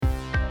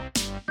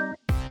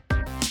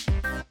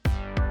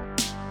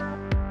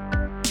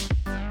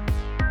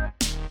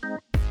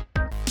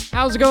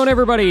How's it going,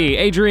 everybody?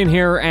 Adrian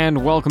here,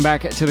 and welcome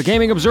back to the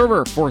Gaming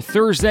Observer for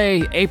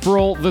Thursday,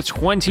 April the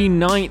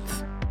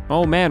 29th.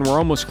 Oh man, we're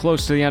almost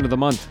close to the end of the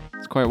month.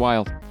 It's quite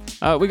wild.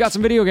 We got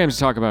some video games to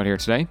talk about here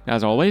today,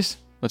 as always.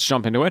 Let's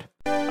jump into it.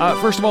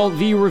 First of all,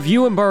 the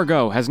review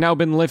embargo has now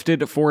been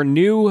lifted for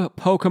new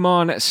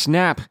Pokemon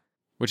Snap,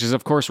 which is,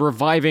 of course,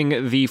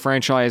 reviving the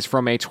franchise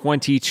from a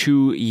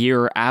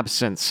 22-year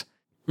absence.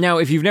 Now,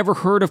 if you've never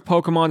heard of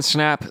Pokemon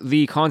Snap,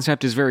 the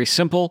concept is very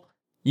simple.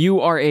 You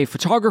are a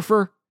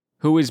photographer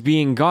who is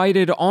being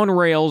guided on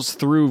rails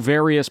through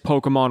various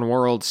Pokemon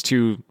worlds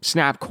to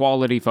snap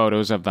quality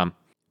photos of them.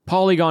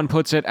 Polygon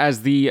puts it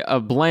as a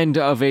blend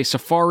of a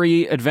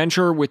safari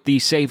adventure with the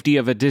safety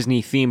of a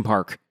Disney theme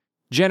park.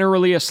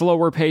 Generally a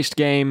slower-paced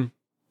game,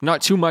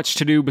 not too much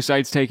to do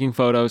besides taking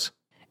photos.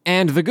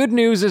 And the good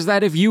news is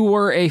that if you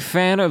were a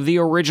fan of the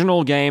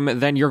original game,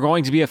 then you're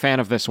going to be a fan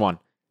of this one.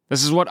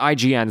 This is what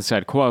IGN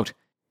said, quote,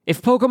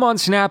 "If Pokemon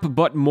Snap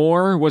but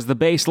more was the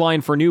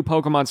baseline for new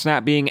Pokemon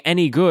Snap being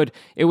any good,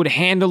 it would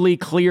handily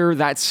clear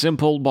that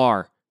simple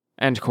bar."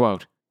 End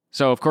quote.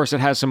 So, of course, it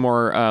has some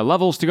more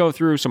levels to go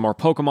through, some more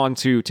Pokemon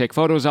to take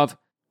photos of,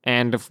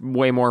 and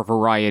way more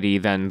variety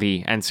than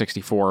the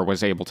N64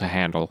 was able to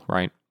handle,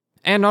 right?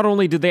 And not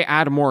only did they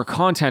add more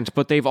content,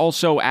 but they've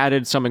also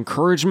added some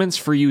encouragements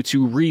for you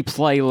to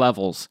replay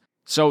levels.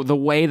 So the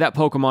way that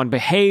Pokemon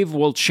behave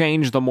will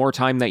change the more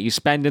time that you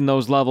spend in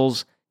those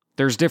levels.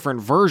 There's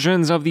different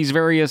versions of these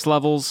various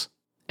levels,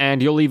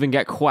 and you'll even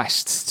get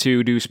quests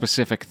to do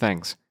specific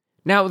things.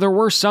 Now, there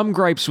were some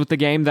gripes with the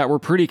game that were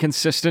pretty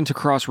consistent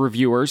across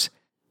reviewers.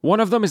 One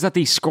of them is that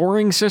the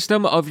scoring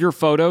system of your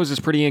photos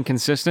is pretty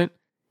inconsistent.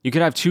 You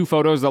could have two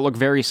photos that look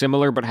very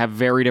similar but have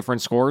very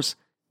different scores,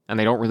 and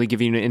they don't really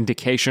give you an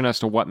indication as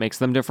to what makes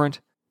them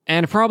different.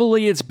 And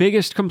probably its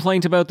biggest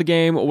complaint about the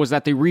game was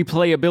that the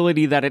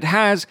replayability that it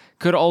has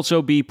could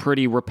also be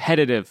pretty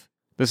repetitive.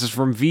 This is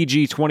from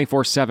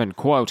VG247,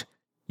 quote,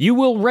 "You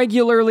will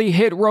regularly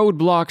hit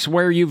roadblocks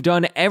where you've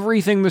done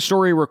everything the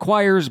story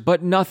requires,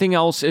 but nothing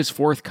else is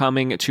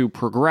forthcoming to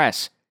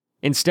progress.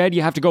 Instead,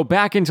 you have to go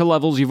back into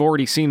levels you've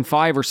already seen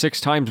 5 or 6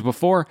 times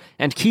before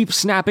and keep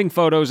snapping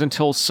photos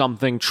until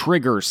something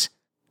triggers.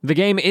 The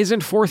game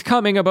isn't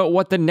forthcoming about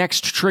what the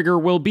next trigger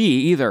will be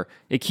either.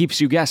 It keeps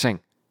you guessing."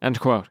 End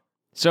quote.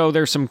 So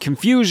there's some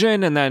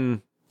confusion, and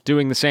then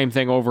doing the same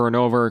thing over and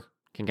over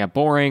can get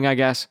boring, I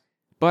guess.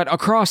 But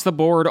across the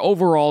board,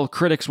 overall,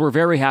 critics were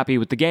very happy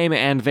with the game,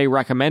 and they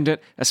recommend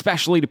it,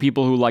 especially to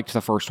people who liked the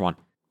first one.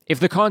 If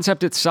the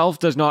concept itself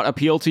does not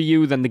appeal to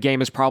you, then the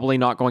game is probably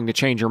not going to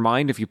change your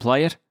mind if you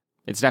play it.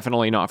 It's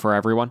definitely not for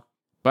everyone.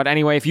 But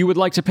anyway, if you would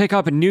like to pick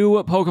up a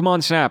new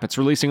Pokemon Snap, it's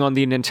releasing on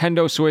the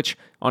Nintendo Switch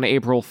on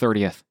April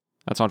 30th.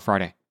 That's on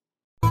Friday.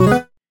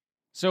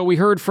 So we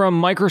heard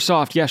from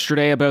Microsoft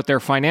yesterday about their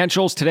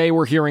financials. Today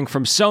we're hearing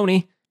from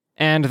Sony,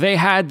 and they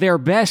had their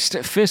best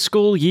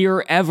fiscal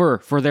year ever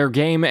for their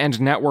game and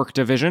network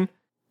division,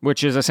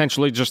 which is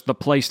essentially just the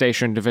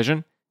PlayStation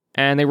division.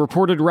 And they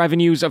reported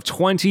revenues of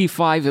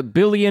 $25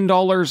 billion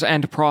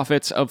and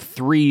profits of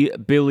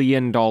 $3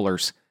 billion.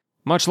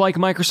 Much like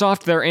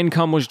Microsoft, their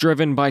income was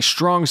driven by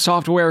strong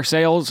software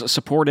sales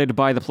supported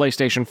by the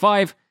PlayStation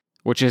 5,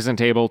 which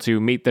isn't able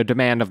to meet the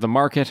demand of the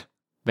market.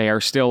 They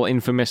are still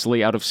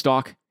infamously out of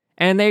stock,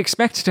 and they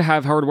expect to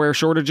have hardware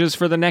shortages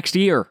for the next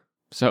year.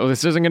 So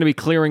this isn't going to be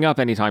clearing up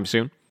anytime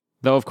soon.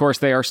 Though, of course,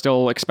 they are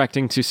still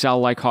expecting to sell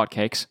like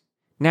hotcakes.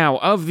 Now,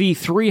 of the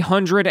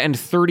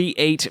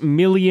 338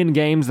 million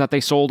games that they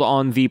sold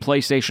on the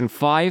PlayStation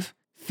 5,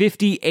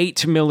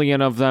 58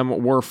 million of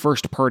them were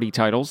first-party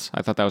titles.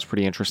 I thought that was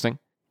pretty interesting.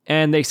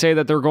 And they say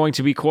that they're going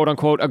to be,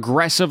 quote-unquote,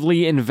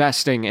 aggressively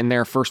investing in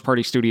their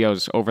first-party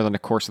studios over the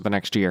course of the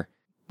next year.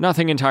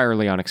 Nothing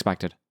entirely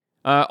unexpected.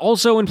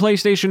 Also in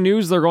PlayStation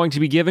news, they're going to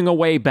be giving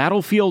away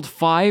Battlefield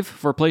 5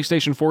 for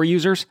PlayStation 4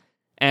 users,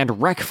 and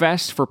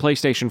Wreckfest for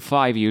PlayStation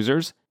 5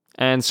 users.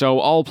 And so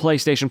all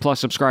PlayStation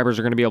Plus subscribers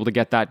are going to be able to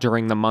get that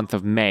during the month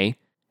of May.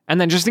 And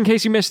then just in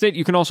case you missed it,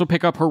 you can also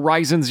pick up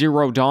Horizon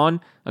Zero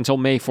Dawn until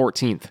May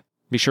 14th.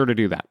 Be sure to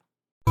do that.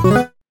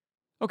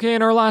 Okay,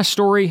 in our last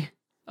story,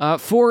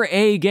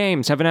 4A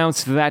Games have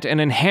announced that an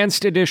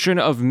enhanced edition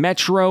of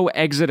Metro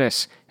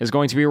Exodus is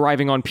going to be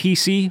arriving on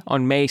PC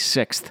on May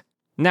 6th.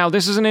 Now,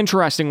 this is an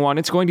interesting one.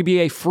 It's going to be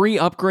a free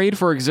upgrade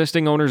for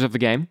existing owners of the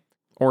game,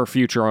 or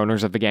future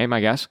owners of the game, I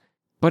guess.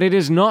 But it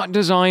is not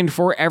designed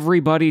for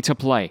everybody to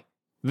play.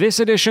 This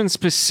edition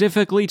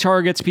specifically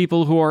targets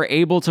people who are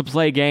able to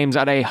play games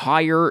at a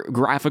higher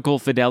graphical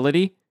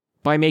fidelity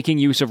by making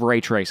use of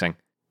ray tracing.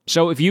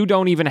 So if you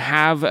don't even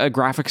have a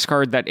graphics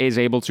card that is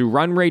able to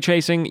run ray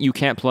tracing, you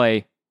can't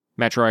play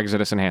Metro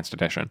Exodus Enhanced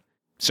Edition.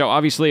 So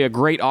obviously a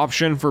great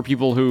option for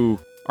people who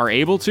are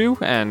able to,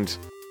 and,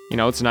 you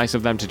know, it's nice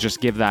of them to just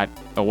give that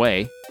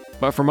away.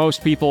 But for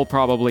most people,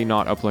 probably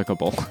not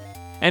applicable.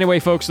 Anyway,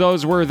 folks,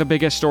 those were the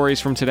biggest stories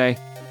from today.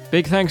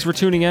 Big thanks for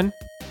tuning in.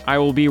 I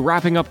will be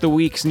wrapping up the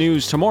week's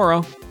news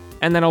tomorrow,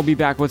 and then I'll be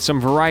back with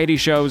some variety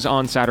shows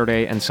on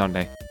Saturday and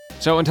Sunday.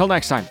 So until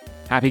next time,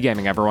 happy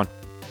gaming, everyone.